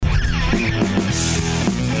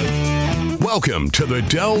Welcome to the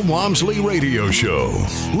Del Walmsley Radio Show.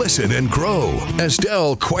 Listen and grow as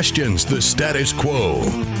Del questions the status quo,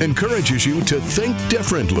 encourages you to think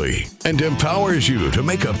differently, and empowers you to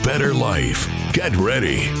make a better life. Get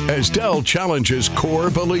ready as Del challenges core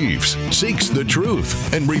beliefs, seeks the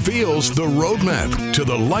truth, and reveals the roadmap to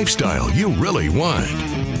the lifestyle you really want.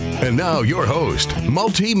 And now your host,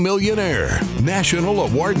 multi-millionaire, national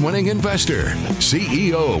award-winning investor,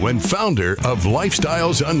 CEO and founder of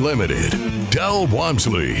Lifestyles Unlimited, Del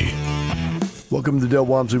Walmsley. Welcome to the Del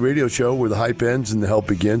Walmsley Radio Show, where the hype ends and the help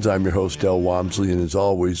begins. I'm your host, Del Walmsley, and as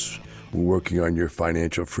always, we're working on your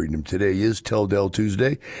financial freedom. Today is Tell Del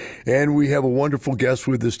Tuesday, and we have a wonderful guest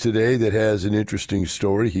with us today that has an interesting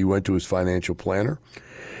story. He went to his financial planner,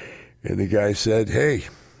 and the guy said, hey,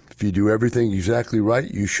 if you do everything exactly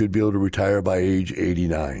right, you should be able to retire by age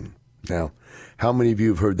 89. Now, how many of you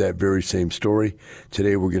have heard that very same story?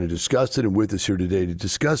 Today we're going to discuss it, and with us here today to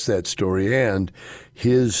discuss that story and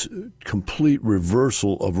his complete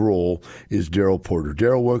reversal of role is Daryl Porter.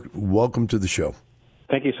 Daryl, welcome to the show.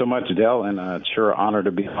 Thank you so much, Del, and it's sure an honor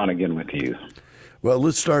to be on again with you. Well,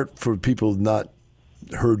 let's start for people not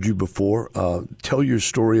heard you before. Tell your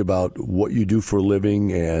story about what you do for a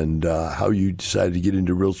living and how you decided to get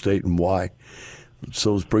into real estate and why.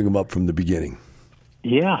 So let's bring them up from the beginning.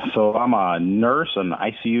 Yeah, so I'm a nurse, an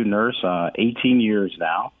ICU nurse, 18 years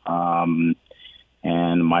now.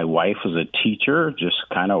 And my wife is a teacher, just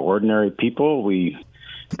kind of ordinary people.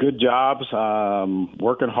 Good jobs,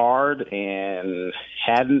 working hard, and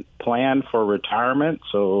hadn't planned for retirement.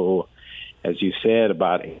 So as you said,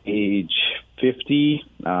 about age 50,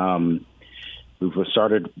 we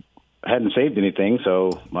hadn't saved anything,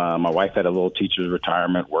 so my wife had a little teacher's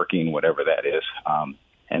retirement, working, whatever that is.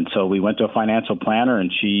 And so we went to a financial planner, and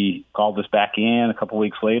she called us back in a couple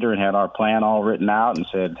weeks later and had our plan all written out and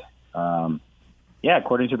said,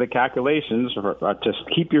 according to the calculations, to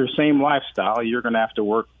keep your same lifestyle, you're going to have to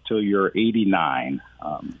work till you're 89.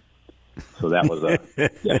 So that was a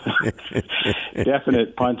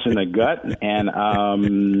definite punch in the gut. And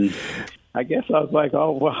I guess I was like,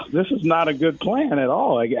 oh, well, this is not a good plan at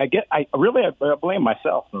all. I blame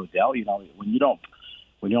myself, though, Del. You know, when you don't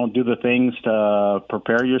do the things to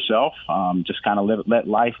prepare yourself, just kind of let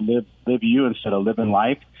life live you instead of living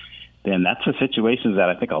life, then that's the situations that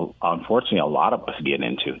I think, unfortunately, a lot of us get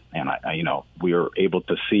into. And, we are able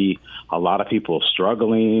to see a lot of people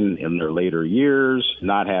struggling in their later years,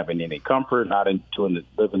 not having any comfort, not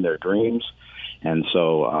living their dreams. And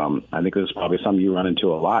so I think this is probably something you run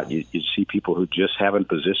into a lot. You see people who just haven't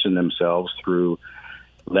positioned themselves through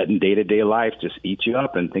letting day-to-day life just eat you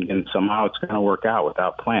up and thinking somehow it's going to work out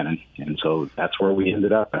without planning. And so that's where we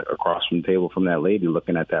ended up, across from the table from that lady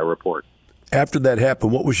looking at that report. After that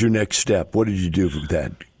happened, what was your next step? What did you do with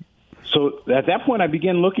that? So at that point, I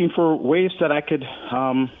began looking for ways that I could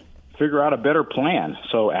figure out a better plan.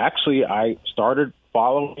 So actually, I started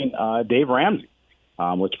following Dave Ramsey,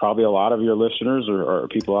 which probably a lot of your listeners or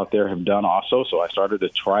people out there have done also. So I started to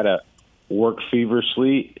try to work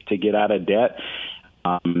feverishly to get out of debt.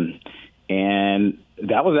 And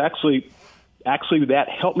that was actually that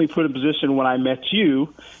helped me put in position when I met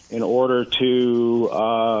you in order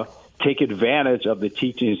to take advantage of the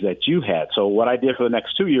teachings that you had. So what I did for the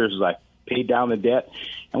next 2 years is I paid down the debt.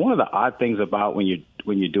 And one of the odd things about when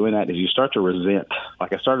you're doing that is you start to resent.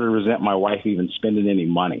 Like I started to resent my wife even spending any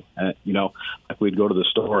money. Like we'd go to the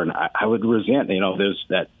store and I would resent, there's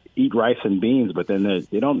that eat rice and beans, but then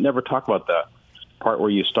they don't never talk about the part where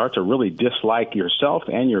you start to really dislike yourself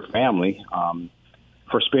and your family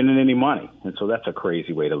for spending any money. And so that's a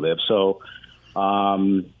crazy way to live. So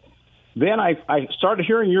then I started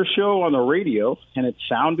hearing your show on the radio, and it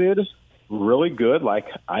sounded really good. Like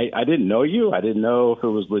I didn't know you. I didn't know if it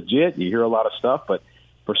was legit. You hear a lot of stuff, but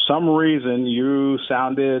for some reason you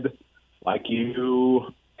sounded like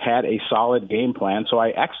you had a solid game plan. So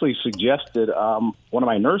I actually suggested one of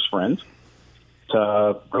my nurse friends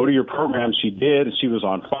to go to your program. She did, and she was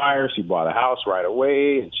on fire. She bought a house right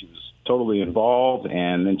away, and she was totally involved.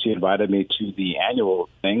 And then she invited me to the annual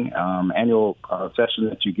session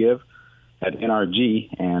that you give at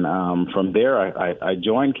NRG. And from there, I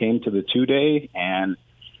joined, came to the 2-day, and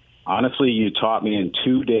honestly, you taught me in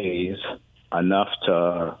 2 days enough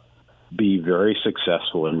to be very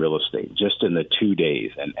successful in real estate, just in the 2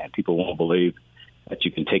 days. And people won't believe that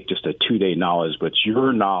you can take just a 2-day knowledge, but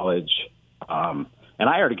your knowledge, and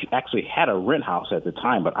I already actually had a rent house at the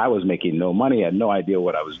time, but I was making no money, had no idea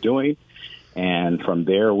what I was doing. And from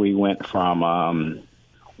there, we went from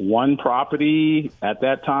one property at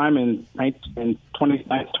that time in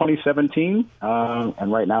 2017,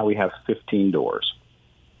 and right now we have 15 doors.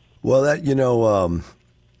 Well, that,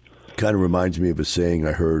 kind of reminds me of a saying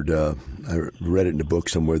I heard, I read it in a book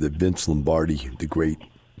somewhere, that Vince Lombardi, the great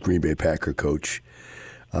Green Bay Packer coach,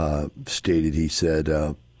 stated. He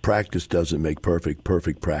said, practice doesn't make perfect,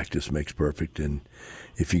 perfect practice makes perfect. And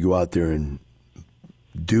if you go out there and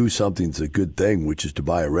do something that's a good thing, which is to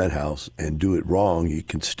buy a rent house, and do it wrong, you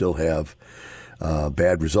can still have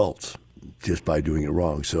bad results just by doing it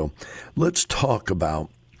wrong. So let's talk about,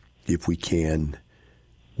 if we can,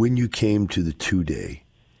 when you came to the 2-day,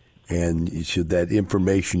 and you said that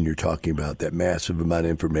information you're talking about, that massive amount of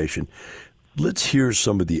information. Let's hear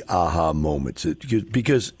some of the aha moments,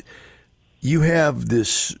 because you have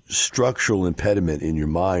this structural impediment in your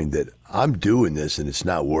mind that I'm doing this and it's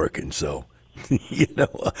not working. So,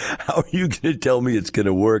 how are you going to tell me it's going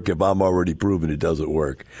to work if I'm already proven it doesn't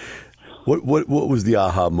work? What was the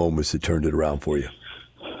aha moments that turned it around for you?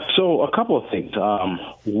 So a couple of things.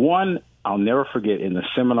 One, I'll never forget, in the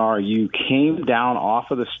seminar, you came down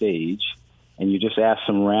off of the stage and you just asked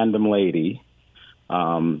some random lady,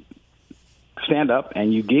 stand up,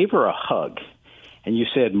 and you gave her a hug. And you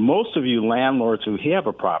said, most of you landlords who have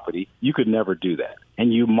a property, you could never do that.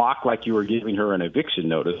 And you mocked like you were giving her an eviction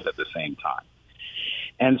notice at the same time.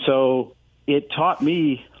 And so it taught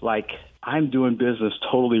me, like, I'm doing business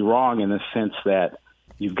totally wrong, in the sense that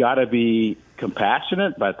you've got to be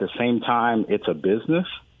compassionate, but at the same time, it's a business.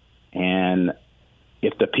 And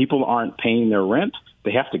if the people aren't paying their rent,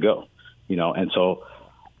 they have to go, And so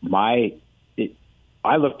I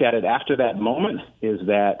looked at it after that moment, is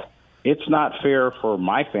that it's not fair for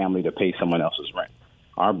my family to pay someone else's rent.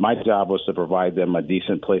 My job was to provide them a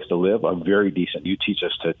decent place to live, a very decent. You teach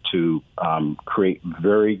us to create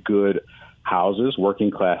very good houses,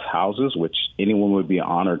 working class houses, which anyone would be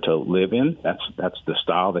honored to live in. That's the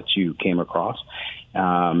style that you came across,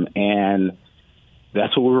 and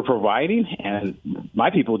that's what we were providing. And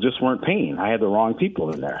my people just weren't paying. I had the wrong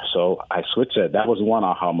people in there, so I switched it. That was one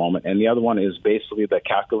aha moment, and the other one is basically the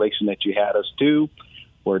calculation that you had us do,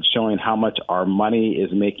 where it's showing how much our money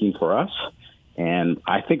is making for us. And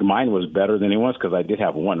I think mine was better than anyone's, because I did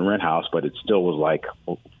have one rent house, but it still was like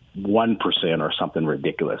 1% or something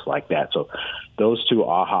ridiculous like that. So those two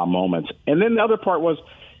aha moments. And then the other part was,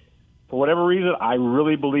 for whatever reason, I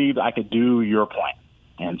really believed I could do your plan.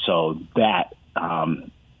 And so that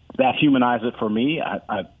humanized it for me.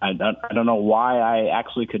 I don't know why I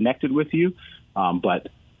actually connected with you, but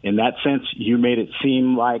in that sense, you made it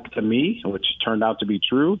seem like, to me, which turned out to be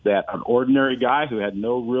true, that an ordinary guy who had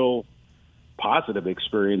no real positive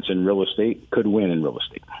experience in real estate could win in real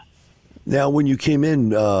estate. Now, when you came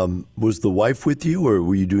in, was the wife with you, or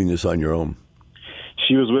were you doing this on your own?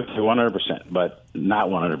 She was with me 100%, but not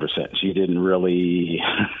 100%. She didn't really,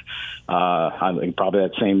 I think probably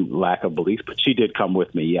that same lack of belief, but she did come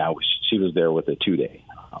with me. Yeah, she was there with a 2-day.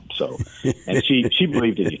 And she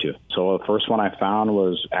believed in you too. So the first one I found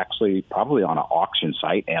was actually probably on an auction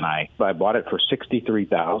site, and I bought it for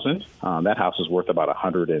 $63,000. That house is worth about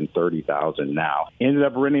 $130,000 now. Ended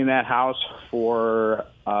up renting that house for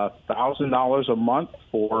 $1,000 a month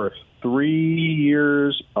for 3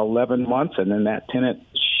 years, 11 months, and then that tenant,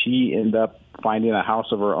 she ended up finding a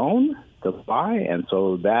house of her own to buy, and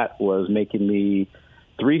so that was making me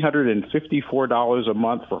 $354 a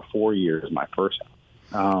month for 4 years, my first house.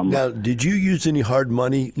 Now, did you use any hard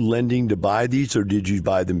money lending to buy these, or did you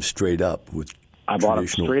buy them straight up with I bought them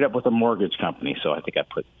straight up with a mortgage company, so I think I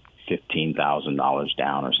put $15,000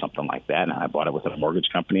 down or something like that, and I bought it with a mortgage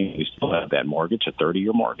company. We still have that mortgage, a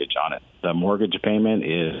 30-year mortgage on it. The mortgage payment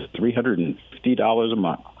is $350 a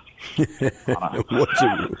month.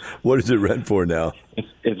 What does it rent for now?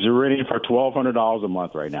 It's renting for $1,200 a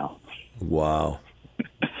month right now. Wow.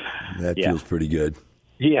 That feels pretty good.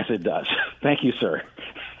 Yes, it does. Thank you, sir.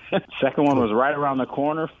 Second one was right around the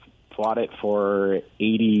corner. Bought it for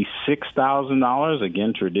 $86,000.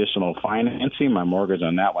 Again, traditional financing. My mortgage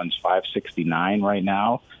on that one's $569 right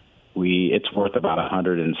now. It's worth about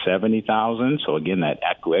 $170,000. So again, that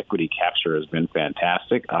equity capture has been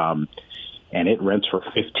fantastic. And it rents for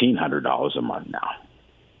 $1,500 a month now.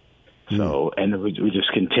 So, and we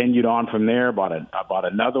just continued on from there. I bought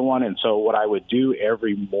another one. And so what I would do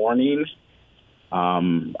every morning,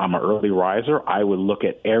 I'm an early riser. I would look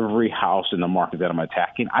at every house in the market that I'm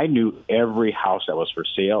attacking. I knew every house that was for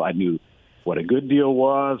sale. I knew what a good deal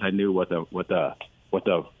was. I knew what the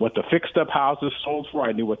fixed up houses sold for.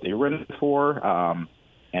 I knew what they rented for.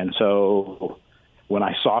 And so when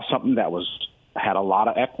I saw something that had a lot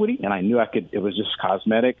of equity, and I knew it was just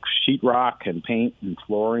cosmetic, sheetrock and paint and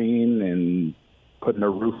flooring and putting a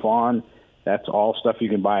roof on. That's all stuff you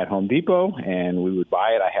can buy at Home Depot, and we would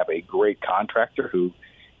buy it. I have a great contractor who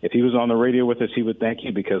if he was on the radio with us, he would thank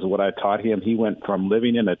you, because of what I taught him. He went from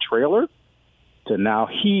living in a trailer to now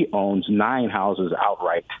he owns 9 houses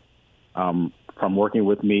outright, from working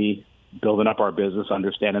with me, building up our business,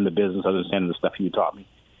 understanding the stuff you taught me.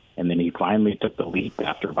 And then he finally took the leap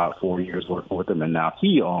after about 4 years working with him, and now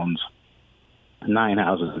he owns 9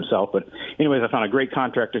 houses himself. But anyways, I found a great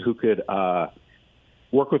contractor who could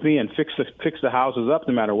work with me and fix the houses up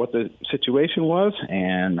no matter what the situation was.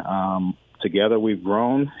 And together we've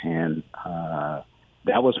grown, and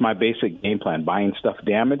that was my basic game plan: buying stuff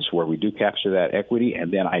damaged where we do capture that equity.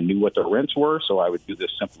 And then I knew what the rents were, so I would do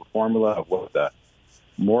this simple formula of what the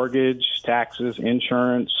mortgage, taxes,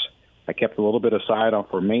 insurance. I kept a little bit aside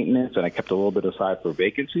for maintenance, and I kept a little bit aside for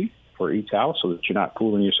vacancy for each house, so that you're not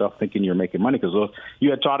fooling yourself thinking you're making money. Because you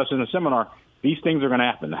had taught us in the seminar, these things are going to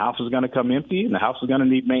happen. The house is going to come empty, and the house is going to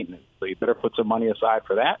need maintenance. So you better put some money aside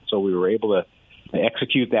for that. So we were able to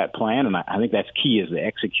execute that plan, and I think that's key, is the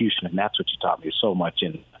execution, and that's what you taught me so much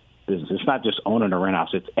in business. It's not just owning a rent house;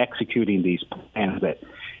 it's executing these plans that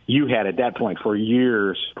you had at that point for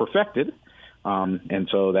years perfected. And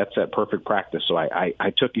so that's that perfect practice. So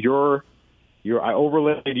I took I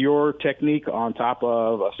overlaid your technique on top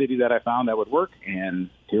of a city that I found that would work, and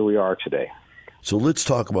here we are today. So let's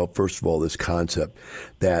talk about, first of all, this concept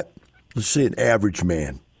that, let's say, an average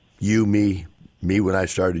man, you, me when I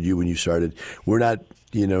started, you when you started, we're not,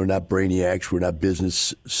 not brainiacs, we're not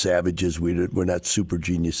business savages, we're not super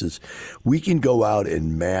geniuses. We can go out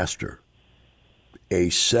and master a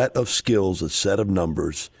set of skills, a set of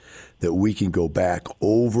numbers that we can go back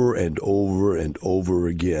over and over and over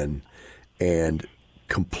again and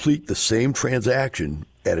complete the same transaction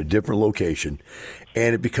at a different location,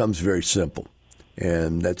 and it becomes very simple.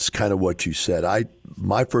 And that's kind of what you said.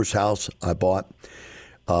 My first house I bought,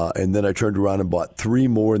 and then I turned around and bought 3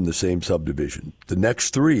 more in the same subdivision. The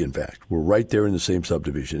next 3, in fact, were right there in the same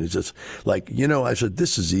subdivision. It's just like, I said,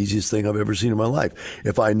 this is the easiest thing I've ever seen in my life.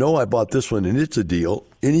 If I know I bought this one and it's a deal,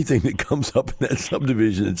 anything that comes up in that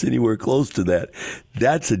subdivision that's anywhere close to that,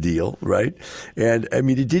 that's a deal, right? And, I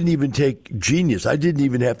mean, it didn't even take genius. I didn't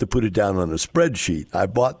even have to put it down on a spreadsheet. I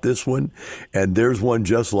bought this one, and there's one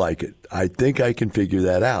just like it. I think I can figure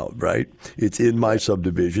that out, right? It's in my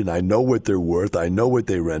subdivision. I know what they're worth. I know what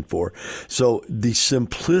they rent for. So the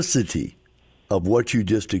simplicity of what you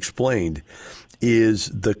just explained is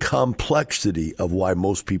the complexity of why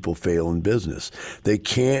most people fail in business. They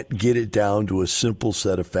can't get it down to a simple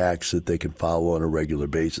set of facts that they can follow on a regular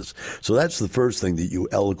basis. So that's the first thing that you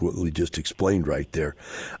eloquently just explained right there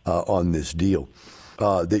on this deal,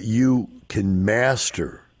 that you can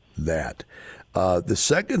master that. The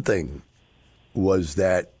second thing was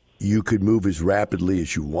that you could move as rapidly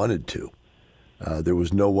as you wanted to. There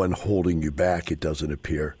was no one holding you back, it doesn't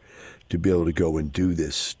appear, to be able to go and do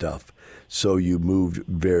this stuff. So you moved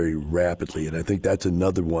very rapidly. And I think that's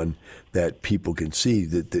another one that people can see,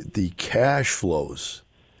 that the cash flows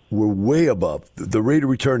were way above the rate of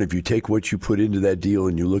return. If you take what you put into that deal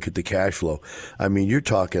and you look at the cash flow, I mean, you're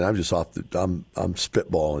talking, I'm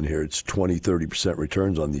spitballing here. It's 20, 30%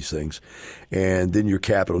 returns on these things. And then your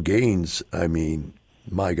capital gains, I mean,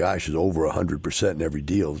 my gosh, is over 100% in every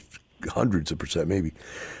deal, hundreds of percent maybe.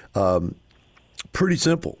 Pretty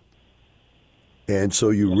simple. And so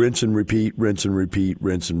you rinse and repeat,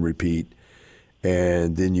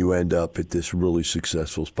 and then you end up at this really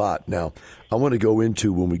successful spot. Now, I want to go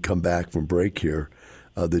into, when we come back from break here,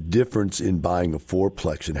 the difference in buying a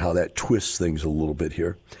fourplex and how that twists things a little bit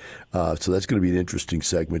here. So that's going to be an interesting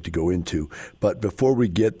segment to go into. But before we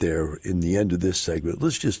get there, in the end of this segment,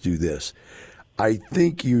 let's just do this. I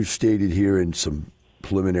think you stated here in some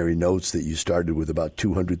preliminary notes that you started with about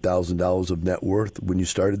 $200,000 of net worth when you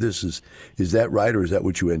started this. Is that right, or is that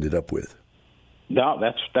what you ended up with? No,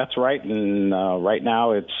 that's right. And right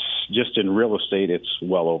now, it's just in real estate, it's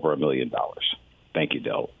well over $1 million. Thank you,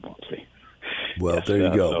 Del. Well, yes, there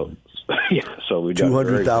you go. So we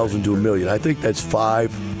 $200,000 to $1 million. I think that's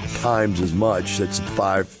 5 times as much. That's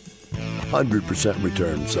 500%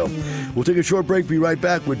 return. So we'll take a short break. Be right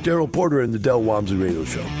back with Daryl Porter and the Del Walmsley Radio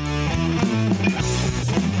Show.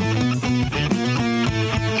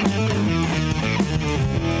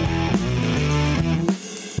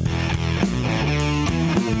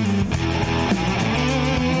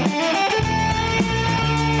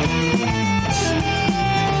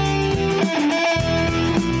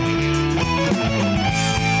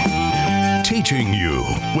 Teaching you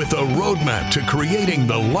with a roadmap to creating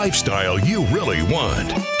the lifestyle you really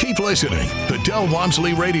want. Keep listening. The Del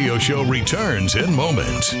Walmsley Radio Show returns in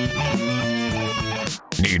moments.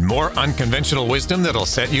 Need more unconventional wisdom that'll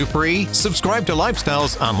set you free? Subscribe to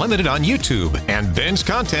Lifestyles Unlimited on YouTube and binge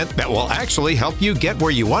content that will actually help you get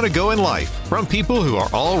where you want to go in life from people who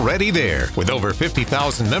are already there. With over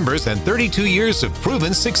 50,000 members and 32 years of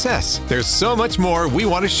proven success, there's so much more we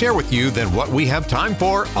want to share with you than what we have time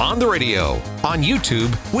for on the radio. On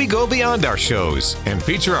YouTube, we go beyond our shows and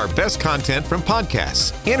feature our best content from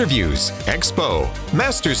podcasts, interviews, expo,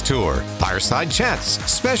 Masters Tour, fireside chats,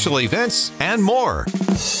 special events, and more.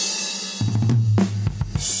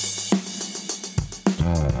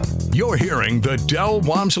 You're hearing the Del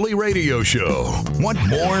Walmsley Radio Show. Want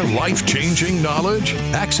more life-changing knowledge?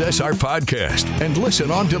 Access our podcast and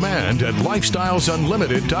listen on demand at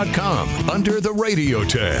lifestylesunlimited.com under the radio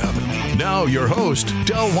tab. Now your host,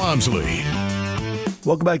 Del Walmsley.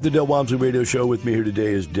 Welcome back to the Del Walmsley Radio Show. With me here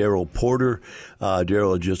today is Daryl Porter.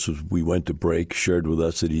 Daryl, just as we went to break, shared with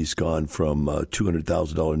us that he's gone from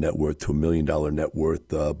 $200,000 net worth to $1 million net worth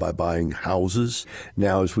by buying houses.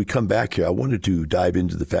 Now, as we come back here, I wanted to dive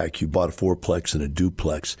into the fact you bought a fourplex and a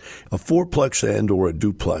duplex. A fourplex and or a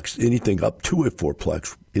duplex, anything up to a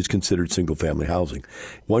fourplex, is considered single-family housing.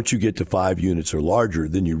 Once you get to 5 units or larger,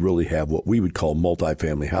 then you really have what we would call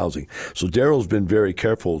multifamily housing. So Daryl's been very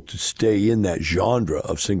careful to stay in that genre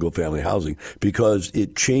of single-family housing because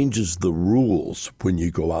it changes the rules when you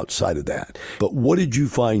go outside of that. But what did you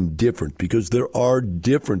find different? Because there are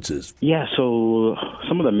differences. Yeah, so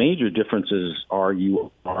some of the major differences are you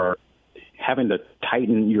are having to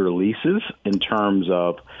tighten your leases in terms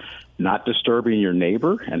of not disturbing your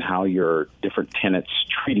neighbor and how your different tenants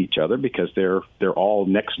treat each other because they're all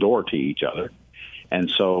next door to each other. And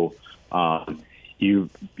so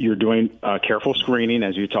you're doing careful screening,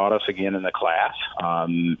 as you taught us again in the class,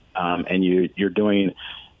 and you're doing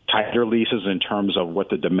tighter leases in terms of what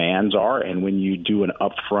the demands are. And when you do an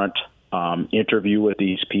upfront interview with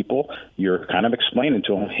these people, you're kind of explaining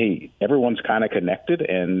to them, hey, everyone's kind of connected,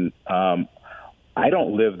 and I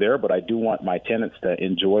don't live there, but I do want my tenants to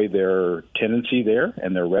enjoy their tenancy there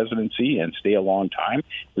and their residency and stay a long time.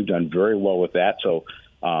 We've done very well with that. So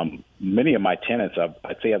many of my tenants,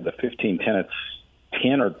 I'd say of the 15 tenants,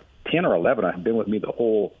 10 or 11 have been with me the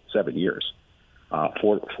whole 7 years,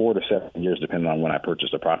 4 to 7 years, depending on when I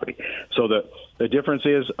purchased the property. So the difference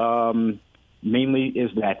is mainly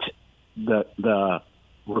is that the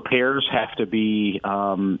repairs have to be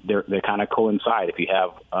they kind of coincide. If you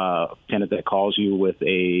have a tenant that calls you with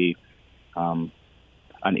an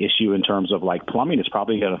issue in terms of like plumbing, it's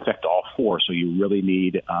probably going to affect all 4. So you really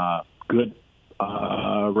need good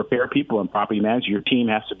repair people and property managers. Your team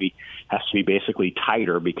has to be basically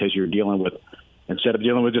tighter because you're dealing with, instead of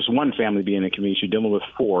dealing with just one family being in a community, you're dealing with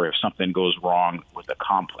 4 if something goes wrong with the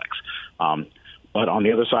complex. But on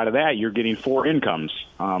the other side of that, you're getting 4 incomes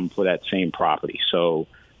for that same property. So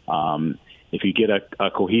if you get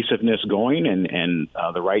a cohesiveness going and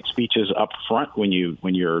the right speeches up front when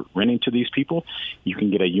you're renting to these people, you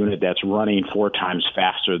can get a unit that's running 4 times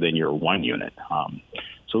faster than your one unit.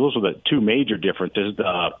 So those are the 2 major differences.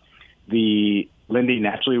 The lending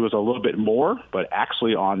naturally was a little bit more, but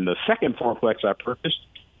actually on the second fourplex I purchased,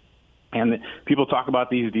 and people talk about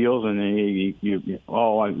these deals, and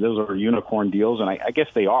those are unicorn deals, and I guess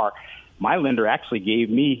they are. My lender actually gave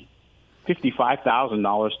me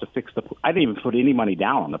 $55,000 to fix I didn't even put any money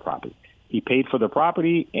down on the property. He paid for the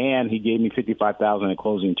property, and he gave me $55,000 in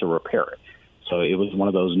closing to repair it. So it was one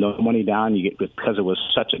of those no money down you get because it was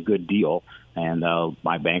such a good deal, and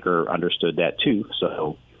my banker understood that too.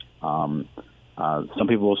 So some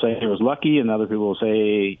people will say it was lucky, and other people will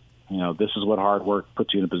say, this is what hard work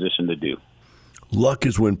puts you in a position to do. Luck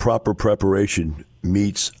is when proper preparation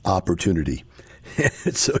meets opportunity.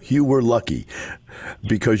 So you were lucky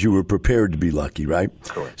because you were prepared to be lucky, right?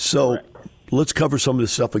 Correct. So Correct. Let's cover some of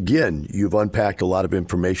this stuff again. You've unpacked a lot of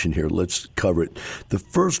information here. Let's cover it. The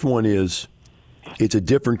first one is it's a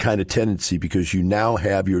different kind of tenancy because you now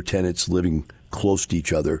have your tenants living close to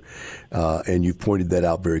each other, and you've pointed that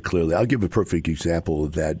out very clearly. I'll give a perfect example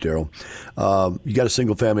of that, Daryl. You got a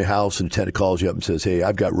single-family house, and a tenant calls you up and says, hey,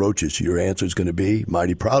 I've got roaches. Your answer is going to be,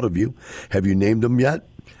 mighty proud of you. Have you named them yet?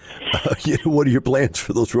 What are your plans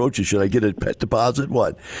for those roaches? Should I get a pet deposit?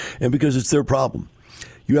 What? And because it's their problem.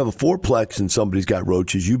 You have a fourplex and somebody's got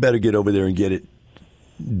roaches, you better get over there and get it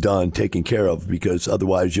done, taken care of, because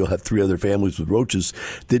otherwise you'll have 3 other families with roaches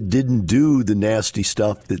that didn't do the nasty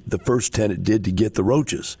stuff that the first tenant did to get the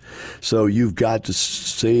roaches. So you've got to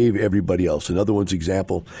save everybody else. Another one's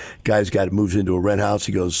example, guy's moves into a rent house.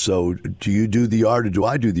 He goes, so do you do the yard or do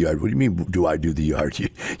I do the yard? What do you mean, do I do the yard?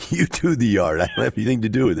 You do the yard. I don't have anything to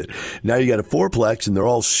do with it. Now you got a fourplex and they're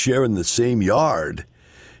all sharing the same yard.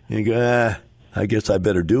 And you go, I guess I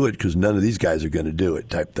better do it because none of these guys are going to do it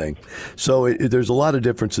type thing. So there's a lot of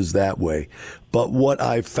differences that way. But what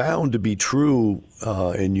I found to be true,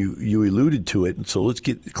 and you alluded to it, and so let's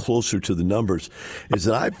get closer to the numbers, is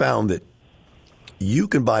that I found that you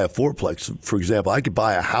can buy a fourplex. For example, I could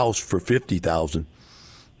buy a house for $50,000,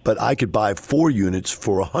 but I could buy 4 units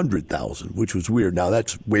for $100,000, which was weird. Now,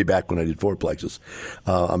 that's way back when I did fourplexes.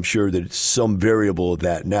 I'm sure that it's some variable of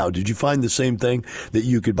that now. Did you find the same thing, that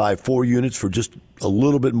you could buy 4 units for just a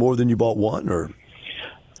little bit more than you bought one? Or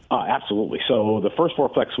absolutely. So the first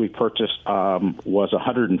fourplex we purchased was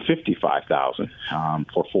 $155,000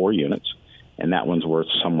 for 4 units, and that one's worth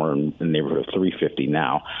somewhere in the neighborhood of $350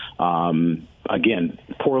 now. Again,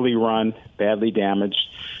 poorly run, badly damaged,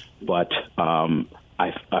 but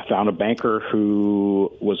I found a banker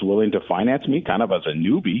who was willing to finance me kind of as a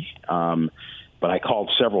newbie. But I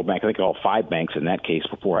called several banks. I think I called 5 banks in that case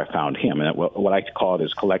before I found him. And what I call it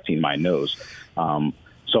is collecting my nose.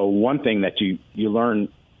 So one thing that you learn,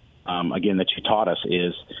 again, that you taught us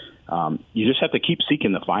is you just have to keep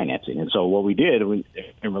seeking the financing. And so what we did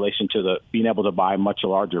in relation to being able to buy much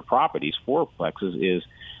larger properties, fourplexes, is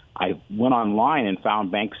I went online and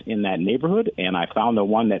found banks in that neighborhood, and I found the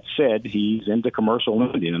one that said he's into commercial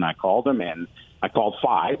lending. And I called them, and I called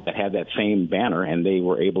 5 that had that same banner, and they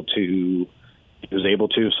were able to. He was able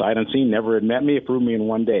to sight unseen, never had met me, approved me in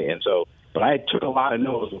one day. And so, but I took a lot of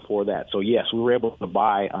no's before that. So yes, we were able to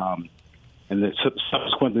buy, and then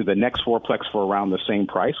subsequently the next fourplex for around the same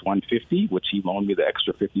price, $150, which he loaned me the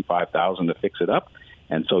extra $55,000 to fix it up.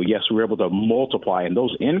 And so yes, we were able to multiply, and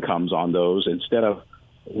those incomes on those, instead of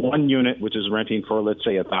one unit, which is renting for, let's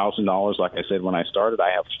say, $1,000. Like I said, when I started,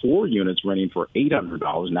 I have 4 units renting for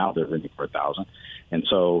 $800. Now they're renting for $1,000. And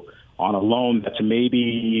so on a loan that's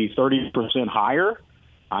maybe 30% higher,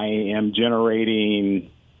 I am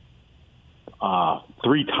generating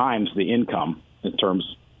 3 times the income in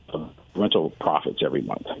terms of rental profits every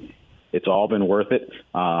month. It's all been worth it.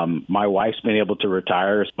 My wife's been able to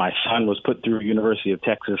retire. My son was put through University of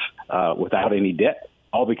Texas without any debt,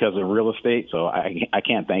 all because of real estate. So I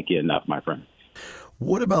can't thank you enough, my friend.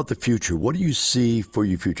 What about the future? What do you see for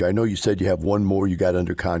your future? I know you said you have one more you got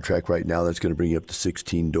under contract right now that's going to bring you up to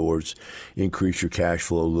 16 doors, increase your cash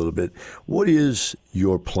flow a little bit. What is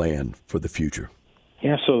your plan for the future?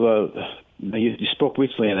 Yeah, so you spoke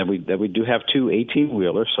recently that we do have 2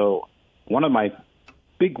 18-wheelers. So one of my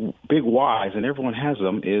big whys, and everyone has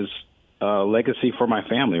them, is legacy for my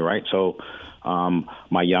family, right? So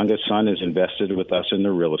my youngest son is invested with us in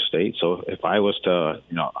the real estate. So if I was to,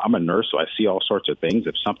 I'm a nurse, so I see all sorts of things.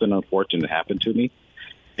 If something unfortunate happened to me,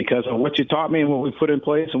 because of what you taught me and what we put in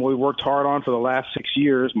place and what we worked hard on for the last 6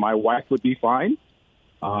 years, my wife would be fine.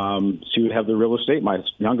 She would have the real estate. My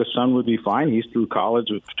youngest son would be fine. He's through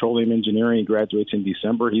college with petroleum engineering. He graduates in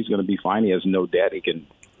December. He's going to be fine. He has no debt. He can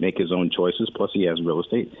make his own choices. Plus, he has real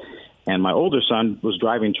estate. And my older son was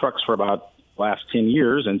driving trucks for about last 10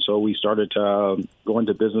 years, and so we started to go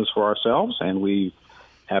into business for ourselves, and we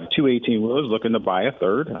have 2 18-wheelers looking to buy a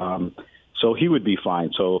third. So he would be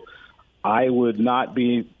fine. So I would not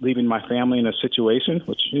be leaving my family in a situation,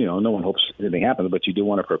 which, no one hopes anything happens, but you do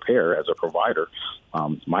want to prepare as a provider.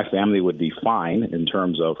 My family would be fine in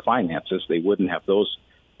terms of finances. They wouldn't have those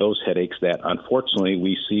headaches that, unfortunately,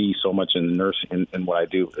 we see so much in nursing, in what I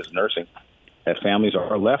do is nursing, that families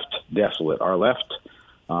are left desolate, are left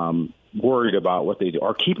worried about what they do,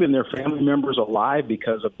 are keeping their family members alive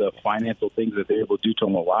because of the financial things that they're able to do to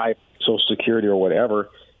them alive, Social Security or whatever,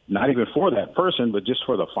 not even for that person, but just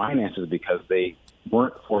for the finances, because they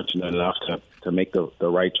weren't fortunate enough to make the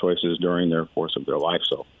right choices during their course of their life.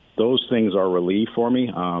 So those things are relief for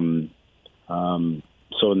me. So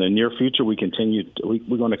in the near future, we're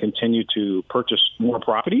going to continue to purchase more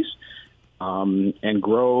properties and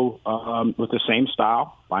grow with the same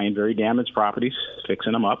style, buying very damaged properties,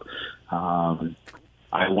 fixing them up.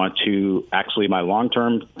 I want to my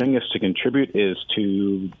long-term thing is to contribute, is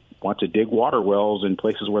to want to dig water wells in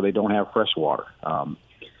places where they don't have fresh water.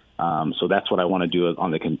 So that's what I want to do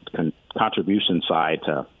on the contribution side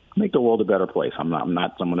to make the world a better place. I'm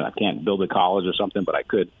not someone that can't build a college or something, but I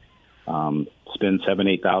could spend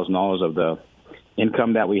 $7,000-8,000 of the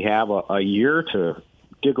income that we have a year to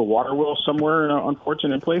dig a water well somewhere in an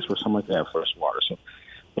unfortunate place where someone can have fresh water. So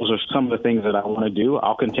those are some of the things that I want to do.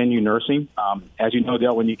 I'll continue nursing. As you know,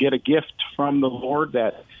 Dale, when you get a gift from the Lord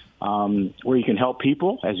that where you can help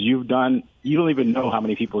people, as you've done, you don't even know how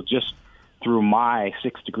many people just through my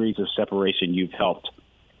 6 degrees of separation you've helped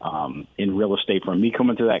in real estate, from me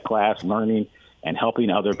coming to that class, learning and helping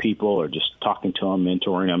other people, or just talking to them,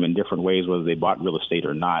 mentoring them in different ways, whether they bought real estate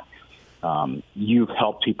or not. You've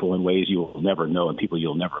helped people in ways you will never know and people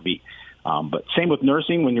you'll never meet. But same with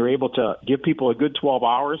nursing, when you're able to give people a good 12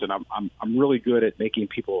 hours, and I'm really good at making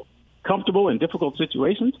people comfortable in difficult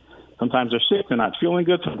situations. Sometimes they're sick, they're not feeling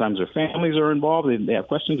good. Sometimes their families are involved, they have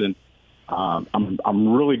questions, and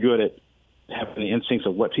I'm really good at having the instincts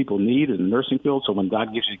of what people need in the nursing field. So when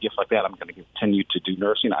God gives you a gift like that, I'm going to continue to do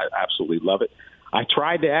nursing. I absolutely love it. I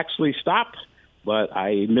tried to actually stop, but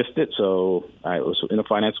I missed it. So I was in a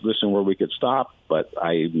financial position where we could stop, but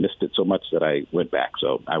I missed it so much that I went back.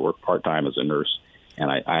 So I work part-time as a nurse,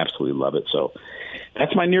 and I absolutely love it. So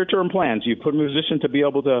that's my near-term plans. You put me in a position to be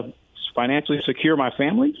able to financially secure my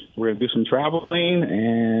family. We're going to do some traveling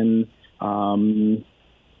and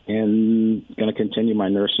going to continue my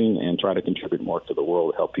nursing and try to contribute more to the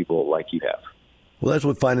world to help people like you have. Well, that's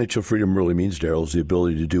what financial freedom really means, Daryl, is the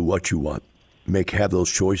ability to do what you want, have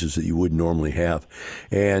those choices that you wouldn't normally have.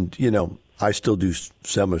 And, you know, I still do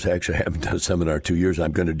seminars. Actually, I haven't done a seminar in 2 years.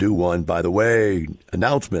 I'm going to do one, by the way,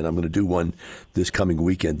 announcement. I'm going to do one this coming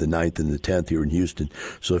weekend, the 9th and the 10th here in Houston.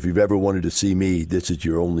 So if you've ever wanted to see me, this is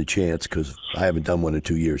your only chance, because I haven't done one in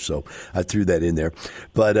 2 years. So I threw that in there.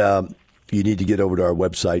 But you need to get over to our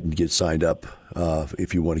website and get signed up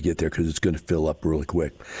if you want to get there, because it's going to fill up really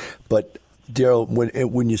quick. But Daryl, when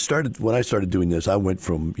I started doing this, I went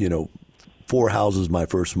from 4 houses my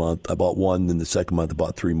first month. I bought one, then the second month I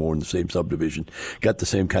bought 3 more in the same subdivision. Got the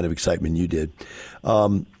same kind of excitement you did.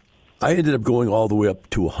 I ended up going all the way up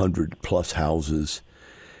to 100 plus houses,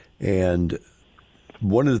 and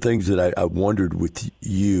one of the things that I wondered with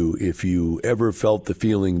you, if you ever felt the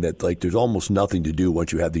feeling that like there's almost nothing to do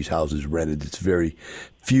once you have these houses rented. It's very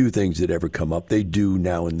few things that ever come up. They do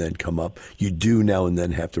now and then come up. You do now and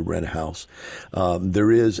then have to rent a house.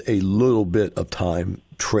 There is a little bit of time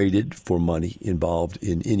traded for money involved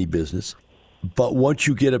in any business. But once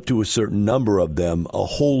you get up to a certain number of them, a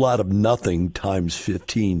whole lot of nothing times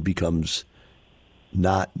 15 becomes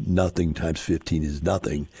not nothing times 15 is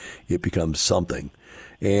nothing. It becomes something.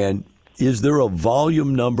 And is there a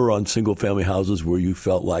volume number on single-family houses where you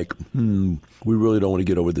felt like, we really don't want to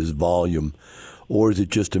get over this volume? Or is it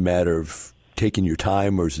just a matter of taking your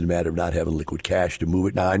time, or is it a matter of not having liquid cash to move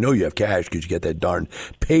it? Now, I know you have cash because you get that darn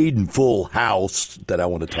paid-in-full house that I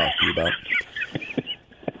want to talk to you about.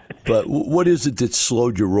 But what is it that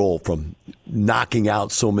slowed your roll from knocking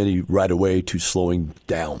out so many right away to slowing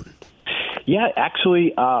down? Yeah,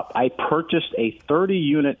 actually, I purchased a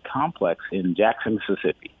 30-unit complex in Jackson,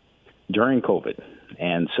 Mississippi during COVID.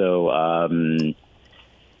 And so I ended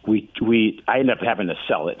up having to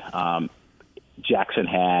sell it. Jackson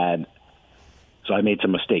had, so I made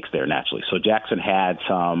some mistakes there, naturally. So Jackson had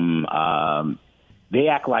some, they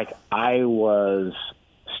act like I was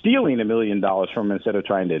stealing $1 million from them instead of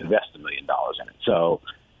trying to invest $1 million in it. So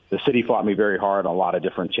the city fought me very hard on a lot of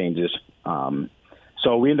different changes.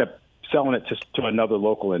 So we ended up selling it to another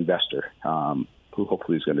local investor who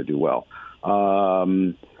hopefully is going to do well.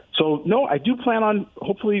 So no, I do plan on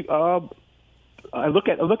hopefully. I look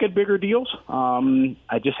at bigger deals.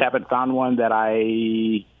 I just haven't found one that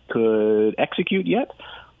I could execute yet,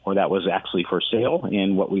 or that was actually for sale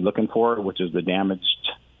in what we're looking for, which is the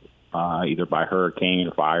damaged either by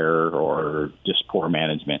hurricane, fire, or just poor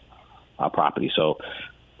management property. So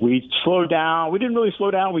we slowed down. We didn't really slow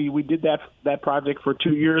down. We did that project for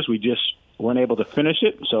 2 years. We just weren't able to finish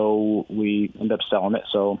it, so we ended up selling it.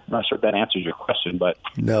 So I'm not sure if that answers your question. But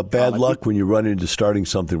now, bad luck when you run into starting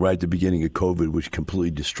something right at the beginning of COVID, which completely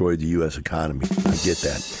destroyed the U.S. economy. I get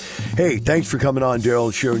that. Hey, thanks for coming on, Daryl,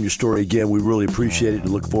 and sharing your story again. We really appreciate it and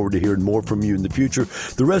look forward to hearing more from you in the future.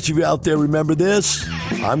 The rest of you out there, remember this.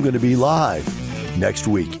 I'm going to be live next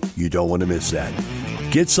week. You don't want to miss that.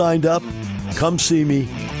 Get signed up. Come see me.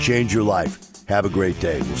 Change your life. Have a great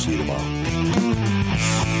day. We'll see you tomorrow.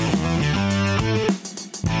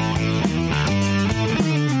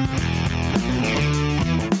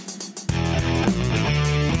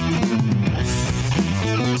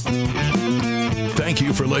 Thank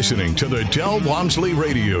you for listening to the Del Walmsley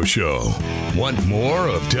Radio Show. Want more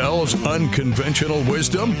of Del's unconventional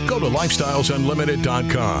wisdom? Go to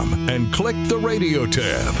lifestylesunlimited.com and click the radio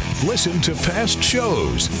tab. Listen to past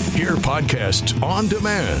shows, hear podcasts on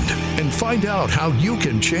demand, and find out how you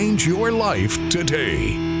can change your life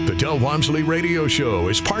today. The Del Walmsley Radio Show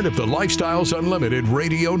is part of the Lifestyles Unlimited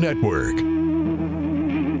Radio Network.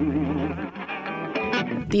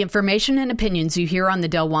 The information and opinions you hear on the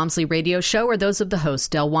Del Walmsley Radio Show are those of the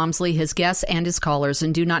host, Del Walmsley, his guests, and his callers,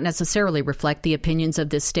 and do not necessarily reflect the opinions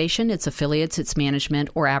of this station, its affiliates, its management,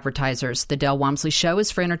 or advertisers. The Del Walmsley Show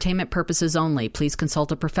is for entertainment purposes only. Please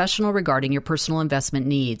consult a professional regarding your personal investment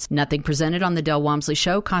needs. Nothing presented on the Del Walmsley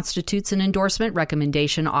Show constitutes an endorsement,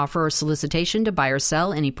 recommendation, offer, or solicitation to buy or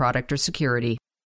sell any product or security.